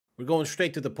We're going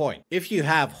straight to the point. If you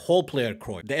have whole player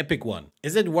Cruyff, the epic one,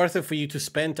 is it worth it for you to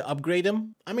spend to upgrade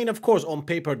him? I mean, of course, on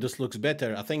paper, this looks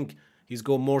better. I think he's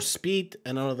got more speed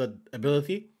and another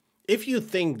ability. If you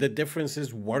think the difference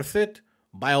is worth it,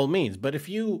 by all means. But if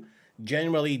you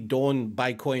generally don't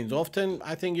buy coins often,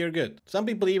 I think you're good. Some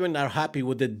people even are happy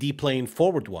with the D-plane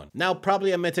forward one. Now,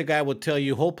 probably a meta guy would tell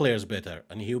you whole players better,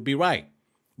 and he would be right.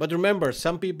 But remember,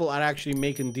 some people are actually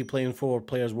making D-plane forward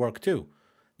players work too.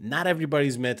 Not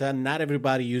everybody's meta, not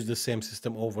everybody uses the same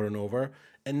system over and over,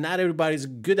 and not everybody's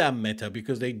good at meta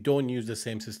because they don't use the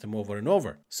same system over and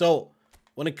over. So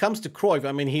when it comes to Cruyff,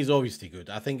 I mean, he's obviously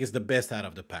good. I think he's the best out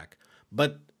of the pack.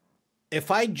 But if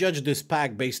I judge this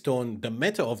pack based on the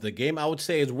meta of the game, I would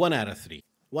say it's 1 out of 3.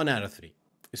 1 out of 3.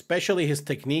 Especially his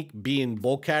technique, being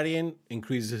ball carrying,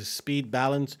 increases his speed,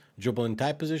 balance, dribble and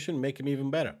tight position, make him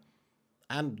even better.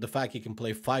 And the fact he can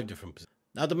play 5 different positions.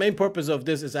 Now, the main purpose of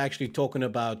this is actually talking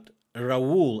about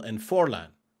Raul and Forlan.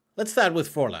 Let's start with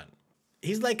Forlan.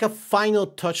 He's like a final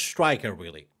touch striker,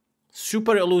 really.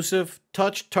 Super elusive,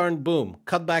 touch, turn, boom.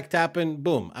 Cutback tapping,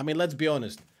 boom. I mean, let's be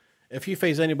honest. If you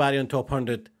face anybody on top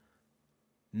 100,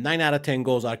 9 out of 10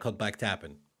 goals are cutback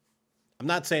tapping. I'm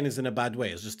not saying it's in a bad way.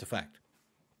 It's just a fact.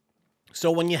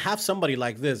 So when you have somebody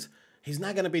like this, he's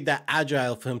not going to be that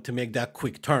agile for him to make that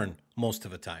quick turn most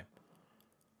of the time.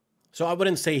 So I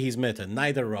wouldn't say he's meta,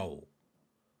 neither Raul.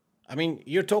 I mean,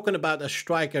 you're talking about a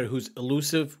striker who's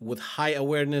elusive with high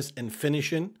awareness and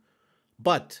finishing,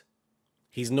 but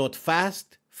he's not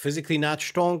fast, physically not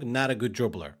strong, not a good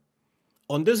dribbler.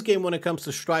 On this game, when it comes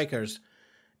to strikers,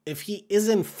 if he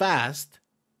isn't fast,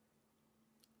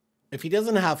 if he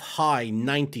doesn't have high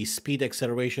 90 speed,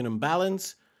 acceleration, and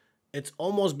balance, it's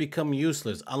almost become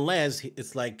useless unless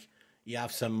it's like you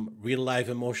have some real-life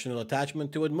emotional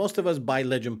attachment to it. Most of us buy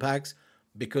legend packs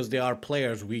because they are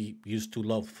players we used to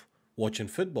love watching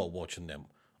football, watching them,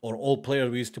 or old players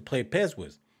we used to play PES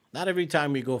with. Not every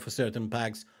time we go for certain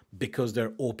packs because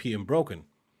they're OP and broken.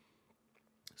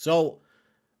 So,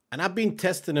 and I've been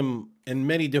testing them in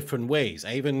many different ways.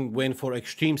 I even went for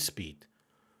extreme speed.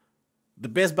 The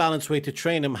best balanced way to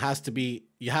train them has to be,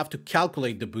 you have to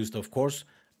calculate the boost, of course.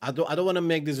 I don't want to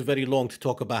make this very long to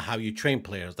talk about how you train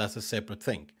players. That's a separate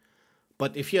thing.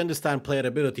 But if you understand player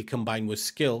ability combined with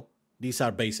skill, these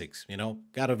are basics, you know.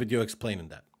 Got a video explaining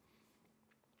that.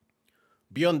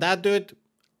 Beyond that, dude,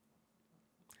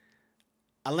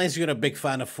 unless you're a big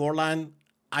fan of Forlan,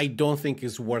 I don't think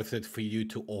it's worth it for you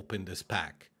to open this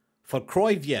pack. For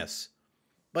Cruyff, yes.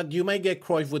 But you may get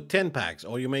Cruyff with 10 packs,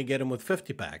 or you may get him with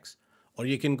 50 packs. Or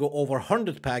you can go over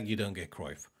 100 packs, you don't get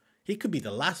Cruyff. He could be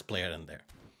the last player in there.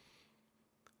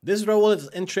 This Raul is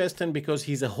interesting because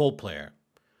he's a whole player.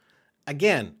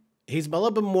 Again, he's a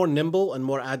little bit more nimble and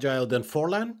more agile than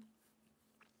Forlan,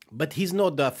 but he's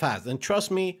not that fast. And trust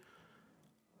me,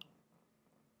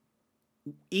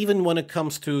 even when it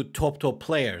comes to top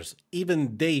players,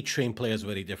 even they train players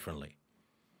very differently.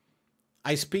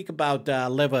 I speak about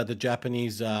Leva, the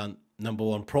Japanese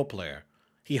 #1 pro player.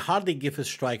 He hardly gives his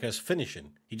strikers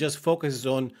finishing. He just focuses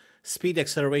on speed,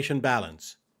 acceleration,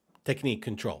 balance, technique,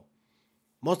 control.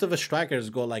 Most of his strikers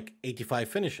go like 85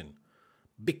 finishing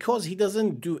because he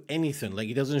doesn't do anything. Like,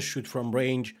 he doesn't shoot from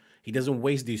range. He doesn't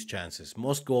waste these chances.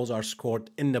 Most goals are scored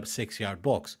in the 6-yard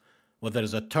box, whether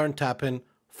it's a turn tapping,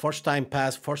 first time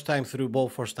pass, first time through ball,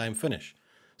 first time finish.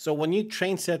 So when you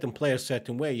train certain players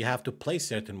certain way, you have to play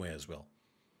certain way as well.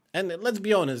 And let's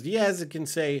be honest, yes, it can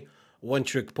say one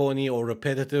trick pony or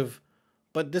repetitive,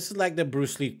 but this is like the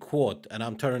Bruce Lee quote, and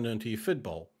I'm turning it into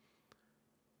eFootball.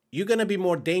 You're going to be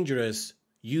more dangerous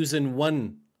using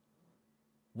one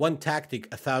tactic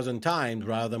 1,000 times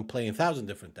rather than playing 1,000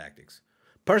 different tactics.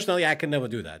 Personally, I can never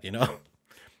do that, you know.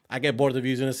 I get bored of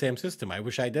using the same system. I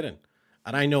wish I didn't.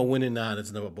 And I know winning on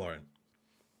it's never boring.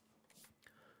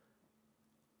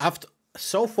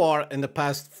 So far, in the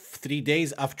past 3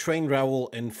 days, I've trained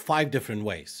Raul in 5 different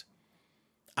ways.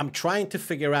 I'm trying to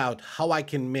figure out how I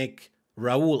can make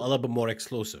Raul a little bit more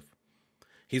explosive.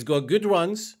 He's got good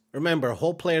runs. Remember,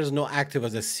 whole player is not active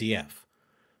as a CF.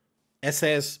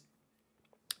 SS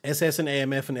and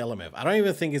AMF and LMF. I don't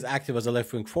even think he's active as a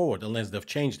left wing forward unless they've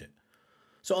changed it.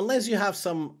 So unless you have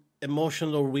some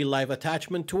emotional real life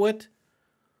attachment to it,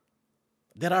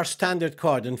 there are standard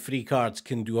cards and free cards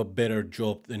can do a better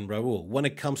job than Raul when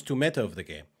it comes to meta of the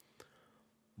game.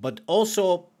 But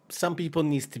also, some people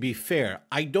need to be fair.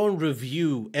 I don't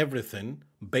review everything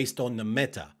based on the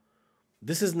meta.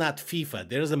 This is not FIFA.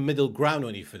 There is a middle ground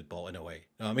on eFootball in a way.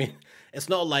 You know what I mean? It's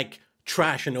not like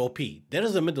trash and OP. There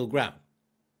is a middle ground.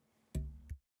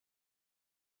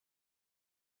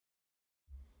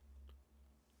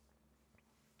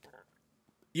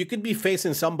 You could be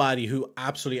facing somebody who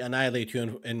absolutely annihilates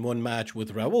you in one match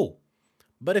with Raul.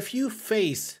 But if you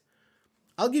face,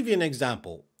 I'll give you an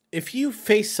example. If you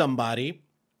face somebody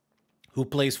who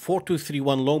plays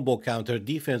 4-2-3-1 long ball counter,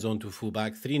 defense on 2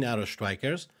 fullback, 3 narrow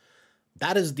strikers,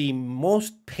 that is the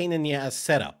most pain in the ass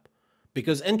setup,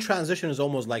 because in transition is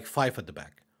almost like 5 at the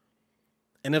back.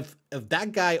 And if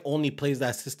that guy only plays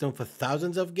that system for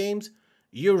thousands of games,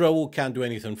 your Raul can't do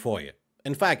anything for you.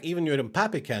 In fact, even your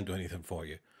Mbappe can't do anything for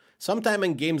you. Sometime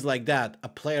in games like that, a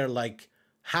player like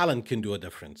Haaland can do a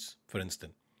difference, for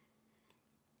instance,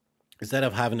 instead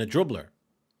of having a dribbler.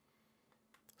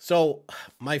 So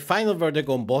my final verdict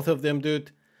on both of them,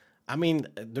 dude, I mean,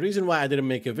 the reason why I didn't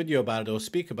make a video about it or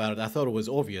speak about it, I thought it was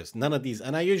obvious. None of these,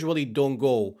 and I usually don't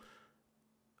go,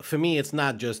 for me, it's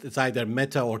not just, it's either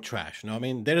meta or trash. You know what I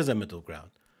mean? There is a middle ground.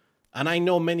 And I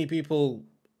know many people,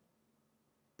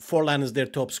 Forlan is their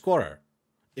top scorer.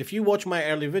 If you watch my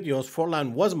early videos,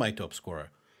 Forlan was my top scorer.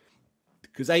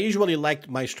 Because I usually liked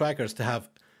my strikers to have,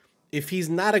 if he's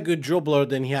not a good dribbler,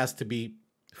 then he has to be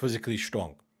physically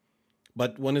strong.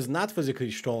 But when he's not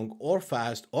physically strong or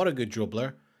fast or a good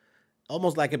dribbler,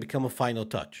 almost like it become a final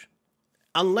touch.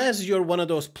 Unless you're one of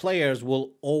those players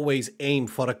will always aim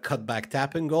for a cutback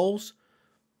tapping goals,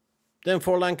 then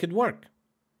Forlan could work.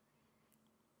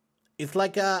 It's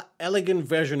like a elegant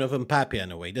version of Mbappe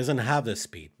in a way. It doesn't have the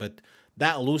speed, but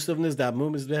that elusiveness, that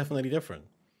movement is definitely different.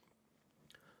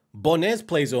 Bonez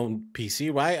plays on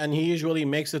PC, right? And he usually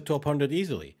makes the top 100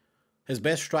 easily. His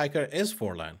best striker is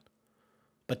Forlan.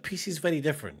 But PC is very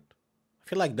different. I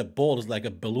feel like the ball is like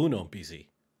a balloon on PC.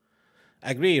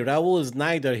 I agree, Raul is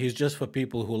neither. He's just for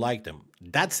people who like him.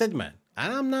 That's it, man.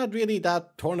 And I'm not really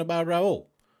that torn about Raul.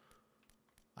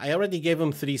 I already gave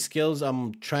him 3 skills.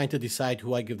 I'm trying to decide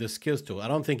who I give the skills to. I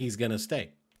don't think he's going to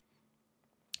stay.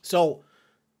 So,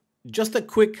 just a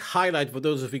quick highlight for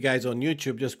those of you guys on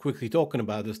YouTube, just quickly talking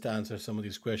about this to answer some of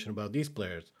these questions about these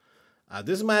players.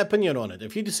 This is my opinion on it.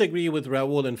 If you disagree with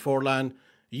Raul and Forlan,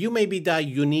 you may be that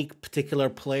unique particular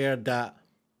player that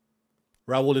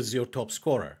Raul is your top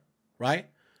scorer, right?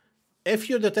 If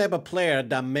you're the type of player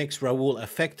that makes Raul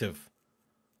effective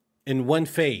in one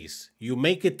phase, you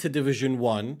make it to Division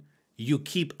 1, you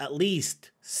keep at least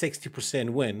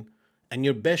 60% win, and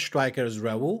your best striker is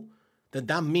Raul, then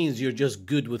that means you're just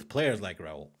good with players like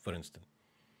Raul, for instance.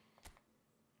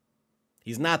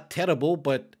 He's not terrible,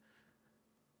 but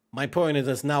my point is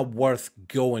it's not worth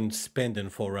going spending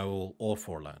for Raul or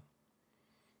Forlan.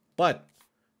 But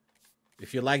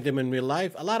if you like them in real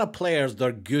life, a lot of players,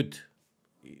 they're good.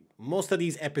 Most of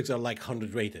these epics are like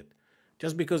 100 rated.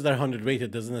 Just because they're 100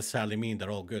 rated doesn't necessarily mean they're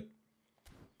all good.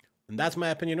 And that's my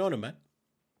opinion on it, man.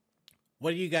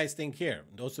 What do you guys think here?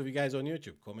 Those of you guys on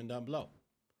YouTube, comment down below.